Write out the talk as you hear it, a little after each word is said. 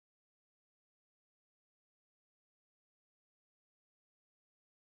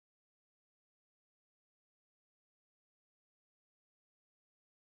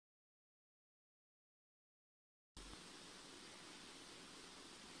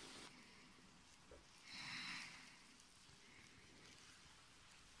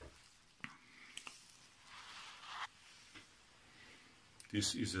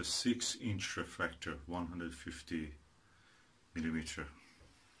This is a 6-inch refractor, 150 millimeter.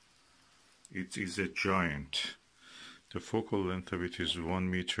 It is a giant. The focal length of it is 1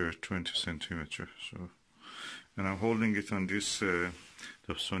 meter 20 centimeter. So, and I'm holding it on this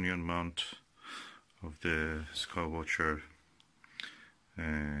Dobsonian mount of the Skywatcher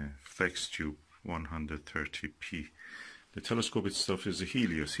flex tube 130p. The telescope itself is a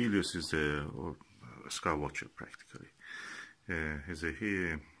Helios. Helios is the Skywatcher practically. Is a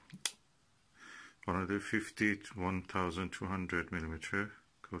 150 to 1200 millimeter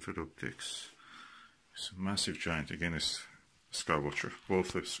coated optics. It's a massive giant. Again, it's Skywatcher.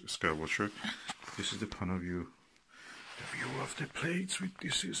 Both are Skywatcher. This is the Panaview. The view of the plates with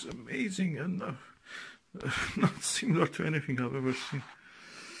this is amazing and not similar to anything I've ever seen.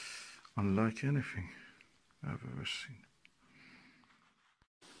 Unlike anything I've ever seen.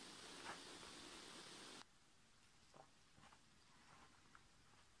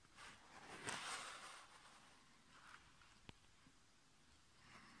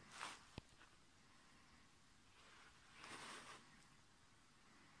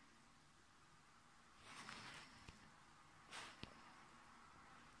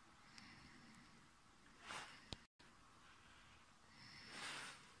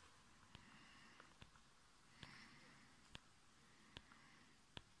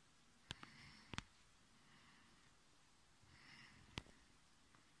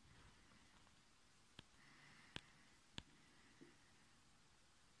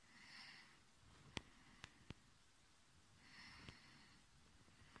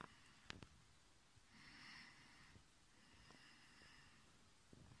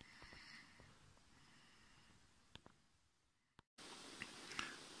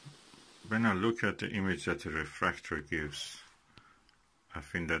 When I look at the image that the refractor gives, I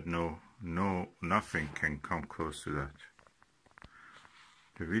think that nothing can come close to that.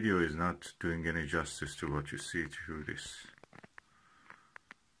 The video is not doing any justice to what you see through this.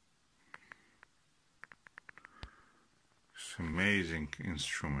 It's an amazing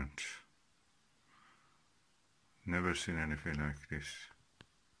instrument. Never seen anything like this.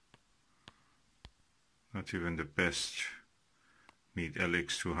 Not even the best Meet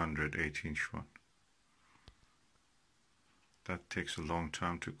LX200 8-inch one. That takes a long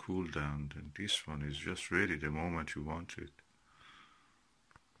time to cool down, and this one is just ready the moment you want it.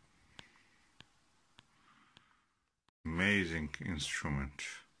 Amazing instrument.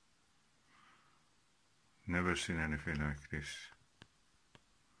 Never seen anything like this.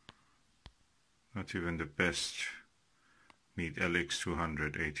 Not even the best Meet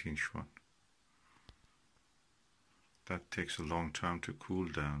LX200 8-inch one. That takes a long time to cool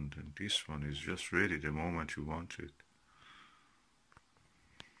down, and this one is just ready the moment you want it.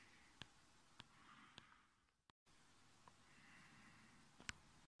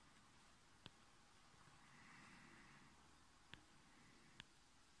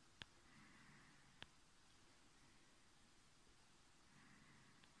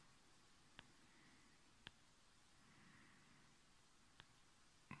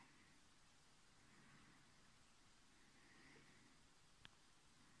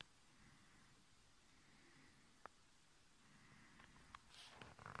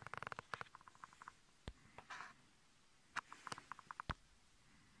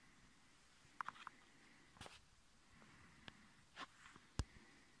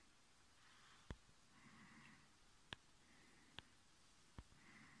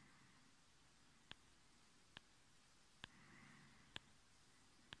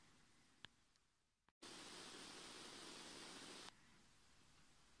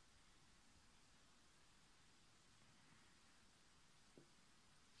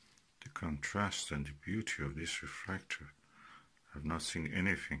 Contrast and the beauty of this refractor. I've not seen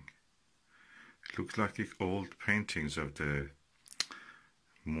anything. It looks like the old paintings of the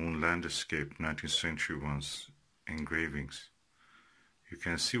moon landscape, 19th century ones, engravings. You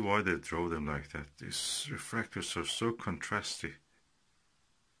can see why they draw them like that. These refractors are so contrasty.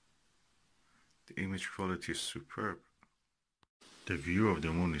 The image quality is superb. The view of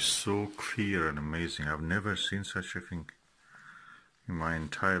the moon is so clear and amazing. I've never seen such a thing in my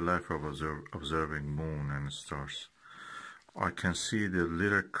entire life of observing moon and stars. I can see the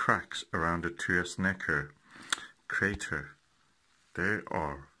little cracks around the Triesnecker crater. They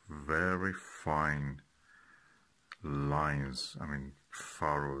are very fine lines, I mean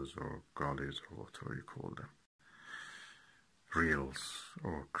furrows or gullies or whatever you call them, rills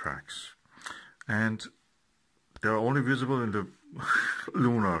or cracks, and they are only visible in the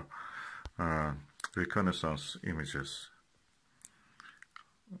lunar reconnaissance images.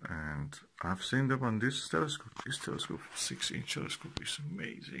 And I've seen them on this telescope. This telescope, 6-inch telescope, is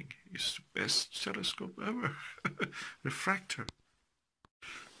amazing. It's the best telescope ever. Refractor.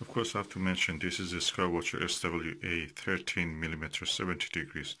 Of course, I have to mention this is a Skywatcher SWA 13mm 70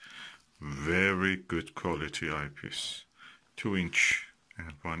 degrees. Very good quality eyepiece. 2-inch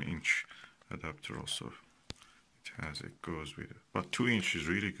and 1-inch adapter also. It has, it goes with it. But 2-inch is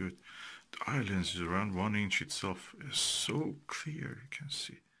really good. The eye lens is around 1-inch itself. It's so clear, you can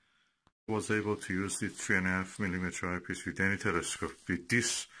see. I was able to use the 3.5mm eyepiece with any telescope. With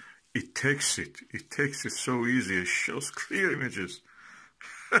this, it takes it so easy. It shows clear images.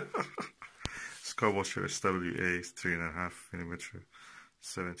 Skywatcher SWA 3.5mm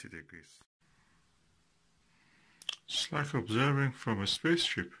 70 degrees. It's like observing from a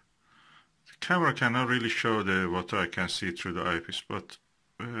spaceship. The camera cannot really show what I can see through the eyepiece, but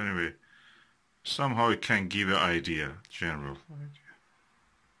anyway, somehow it can give an idea, general idea.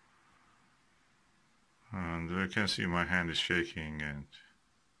 And you can see my hand is shaking, and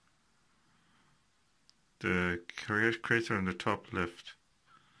the crater on the top left,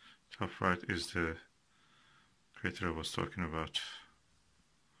 top right is the crater I was talking about,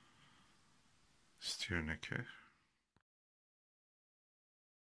 Triesnecker.